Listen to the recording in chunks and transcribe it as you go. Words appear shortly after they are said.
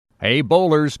Hey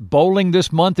bowlers, Bowling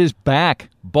This Month is back.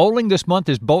 Bowling This Month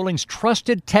is bowling's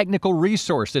trusted technical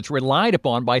resource that's relied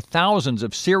upon by thousands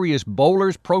of serious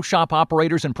bowlers, pro shop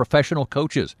operators, and professional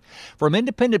coaches. From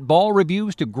independent ball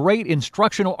reviews to great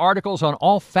instructional articles on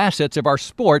all facets of our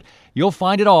sport, you'll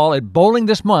find it all at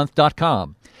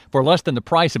bowlingthismonth.com. For less than the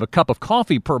price of a cup of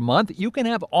coffee per month, you can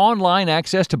have online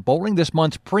access to Bowling This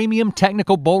Month's premium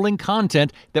technical bowling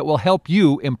content that will help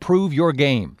you improve your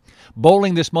game.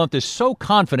 Bowling This Month is so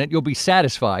confident you'll be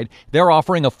satisfied, they're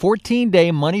offering a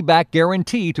 14-day money-back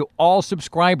guarantee to all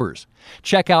subscribers.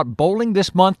 Check out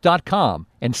bowlingthismonth.com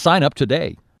and sign up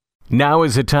today. Now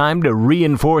is the time to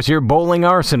reinforce your bowling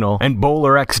arsenal, and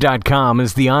BowlerX.com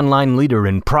is the online leader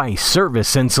in price,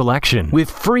 service, and selection, with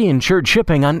free insured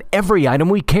shipping on every item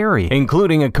we carry,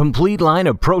 including a complete line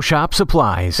of pro shop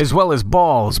supplies, as well as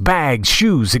balls, bags,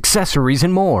 shoes, accessories,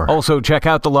 and more. Also, check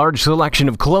out the large selection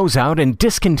of closeout and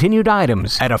discontinued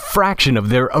items at a fraction of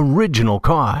their original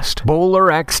cost.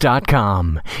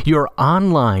 BowlerX.com, your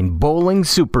online bowling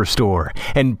superstore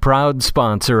and proud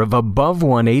sponsor of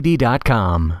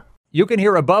Above180.com. You can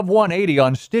hear Above 180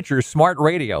 on Stitcher Smart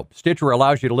Radio. Stitcher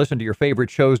allows you to listen to your favorite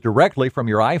shows directly from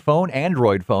your iPhone,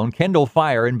 Android phone, Kindle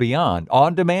Fire, and beyond,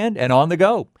 on demand and on the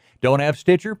go. Don't have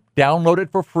Stitcher? Download it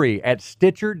for free at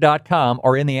Stitcher.com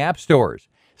or in the app stores.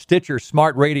 Stitcher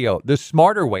Smart Radio, the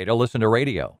smarter way to listen to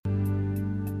radio.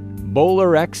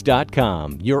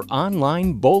 BowlerX.com, your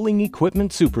online bowling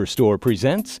equipment superstore,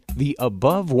 presents the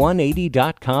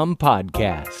Above180.com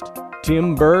podcast.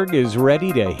 Tim Berg is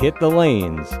ready to hit the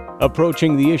lanes,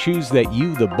 approaching the issues that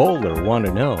you, the bowler, want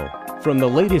to know. From the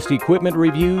latest equipment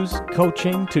reviews,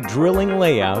 coaching, to drilling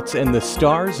layouts, and the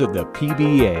stars of the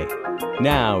PBA.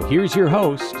 Now, here's your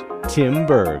host, Tim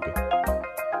Berg.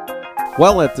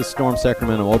 Well, at the Storm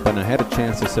Sacramento Open, I had a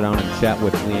chance to sit down and chat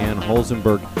with Leanne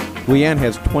Hulsenberg. Leanne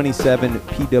has 27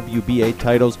 PWBA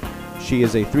titles. She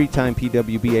is a three-time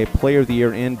PWBA Player of the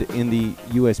Year and in the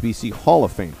USBC Hall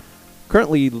of Fame.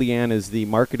 Currently, Leanne is the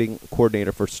marketing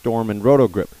coordinator for Storm and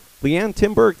Rotogrip. Leanne,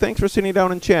 Tim Berg, thanks for sitting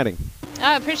down and chatting.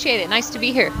 I appreciate it. Nice to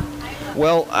be here.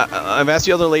 Well, I've asked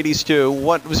the other ladies, too.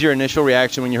 What was your initial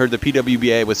reaction when you heard the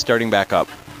PWBA was starting back up?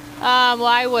 Well,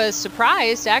 I was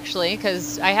surprised, actually,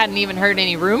 because I hadn't even heard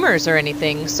any rumors or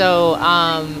anything. So,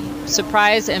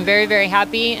 surprised and very, very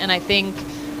happy. And I think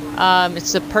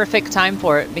it's the perfect time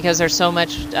for it because there's so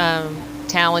much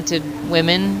talented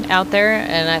women out there,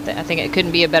 and I think it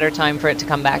couldn't be a better time for it to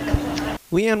come back.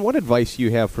 Leanne, what advice do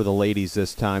you have for the ladies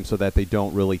this time so that they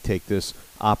don't really take this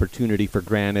opportunity for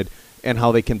granted and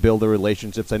how they can build their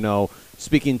relationships? I know,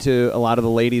 speaking to a lot of the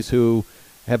ladies who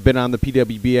have been on the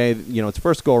PWBA, its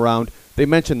first go-around, they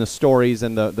mentioned the stories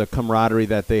and the camaraderie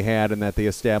that they had and that they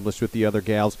established with the other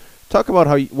gals. Talk about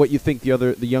what you think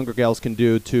the younger gals can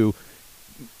do to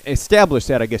establish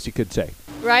that, I guess you could say.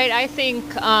 Right, I think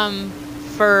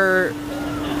for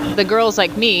the girls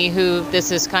like me, who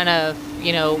this is kind of,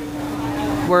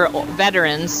 we're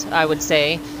veterans, I would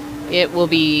say, it will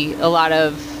be a lot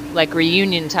of like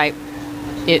reunion type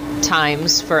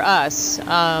times for us.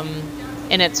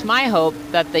 And it's my hope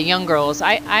that the young girls,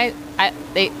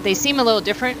 they seem a little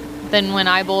different than when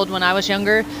I bowled when I was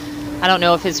younger. I don't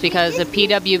know if it's because the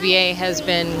PWBA has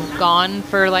been gone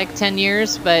for like 10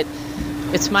 years, but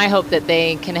it's my hope that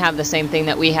they can have the same thing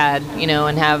that we had,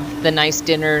 and have the nice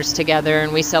dinners together,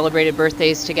 and we celebrated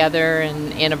birthdays together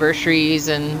and anniversaries,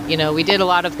 and, we did a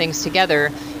lot of things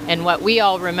together. And what we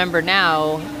all remember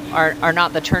now are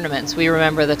not the tournaments. We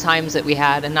remember the times that we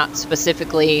had and not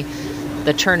specifically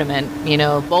the tournament,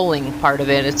 bowling part of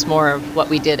it. It's more of what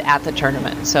we did at the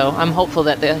tournament. So I'm hopeful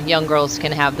that the young girls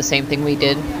can have the same thing we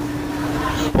did.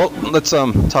 Well, let's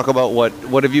talk about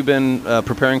what have you been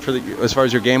preparing for as far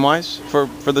as your game wise for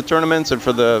the tournaments and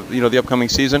for the the upcoming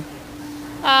season.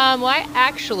 Well, I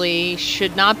actually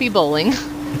should not be bowling.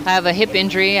 I have a hip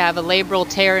injury. I have a labral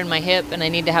tear in my hip, and I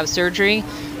need to have surgery.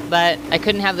 But I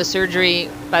couldn't have the surgery.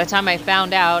 By the time I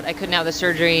found out, I couldn't have the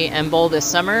surgery and bowl this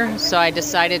summer. So I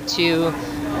decided to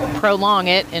prolong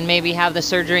it and maybe have the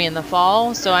surgery in the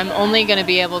fall. So I'm only going to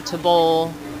be able to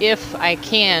bowl if I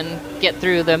can get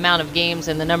through the amount of games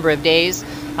and the number of days.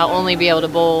 I'll only be able to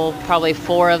bowl probably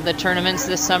 4 of the tournaments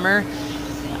this summer.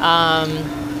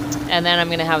 And then I'm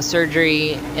going to have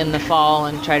surgery in the fall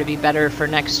and try to be better for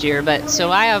next year. But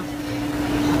so I have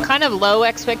kind of low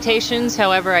expectations.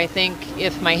 However, I think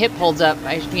if my hip holds up,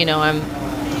 I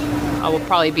will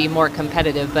probably be more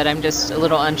competitive, but I'm just a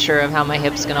little unsure of how my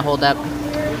hip's going to hold up.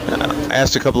 I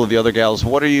asked a couple of the other gals,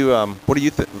 what are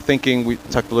you thinking? We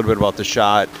talked a little bit about the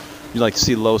shot. You like to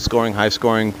see low scoring, high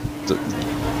scoring.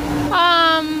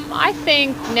 I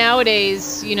think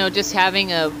nowadays, just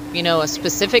having a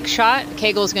specific shot.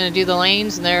 Kegel's going to do the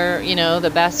lanes, and they're, the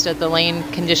best at the lane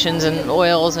conditions and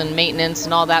oils and maintenance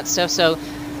and all that stuff. So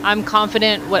I'm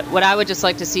confident. What I would just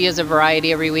like to see is a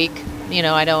variety every week.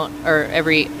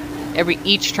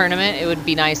 Each tournament, it would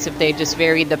be nice if they just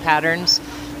varied the patterns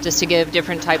just to give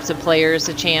different types of players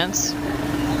a chance.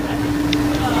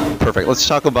 Perfect. Let's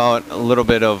talk about a little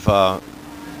bit of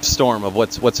Storm, of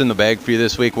what's in the bag for you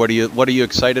this week. What are you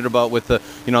excited about with the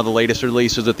the latest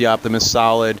releases with the Optimus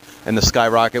Solid and the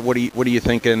Skyrocket? What are you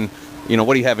thinking?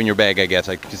 What do you have in your bag, I guess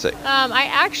I could say? I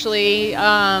actually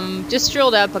just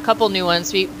drilled up a couple new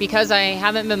ones because I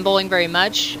haven't been bowling very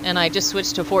much, and I just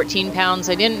switched to 14 pounds.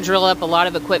 I didn't drill up a lot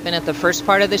of equipment at the first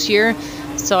part of this year,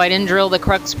 so I didn't drill the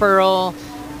Crux Pearl,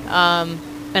 and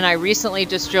I recently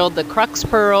just drilled the Crux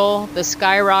Pearl, the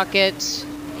Skyrocket,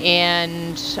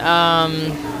 and I'm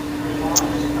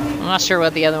not sure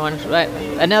what the other one, but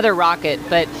another rocket.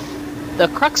 But the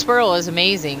Crux Pearl is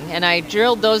amazing, and I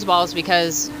drilled those balls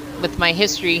because with my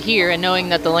history here and knowing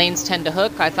that the lanes tend to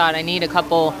hook, I thought I need a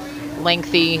couple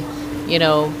lengthy,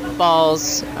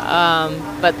 balls.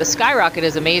 But the Skyrocket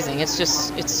is amazing.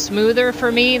 It's smoother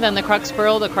for me than the Crux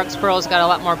Pearl. The Crux Pearl's got a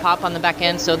lot more pop on the back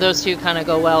end, so those two kind of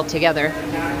go well together.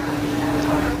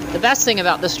 The best thing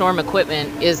about the Storm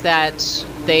equipment is that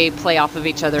they play off of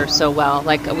each other so well.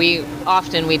 Like we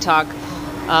talk,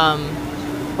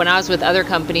 when I was with other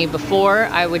company before,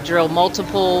 I would drill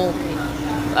multiple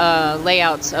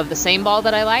layouts of the same ball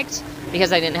that I liked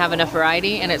because I didn't have enough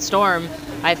variety. And at Storm,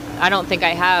 I don't think I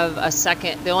have a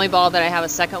second. The only ball that I have a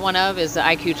second one of is the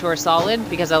IQ Tour Solid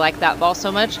because I like that ball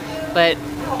so much. But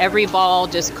every ball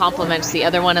just complements the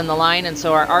other one in the line, and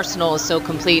so our arsenal is so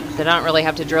complete that I don't really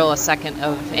have to drill a second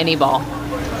of any ball.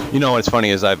 What's funny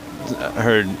is I've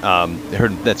heard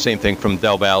that same thing from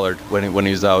Del Ballard when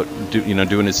he was out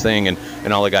doing his thing, and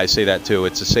all the guys say that too.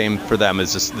 It's the same for them.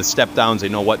 It's just the step downs. They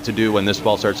know what to do when this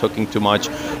ball starts hooking too much,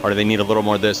 or do they need a little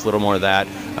more of this, a little more of that.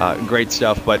 Great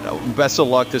stuff. But best of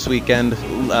luck this weekend,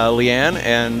 Leanne,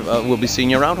 and we'll be seeing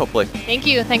you around hopefully. Thank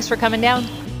you. Thanks for coming down.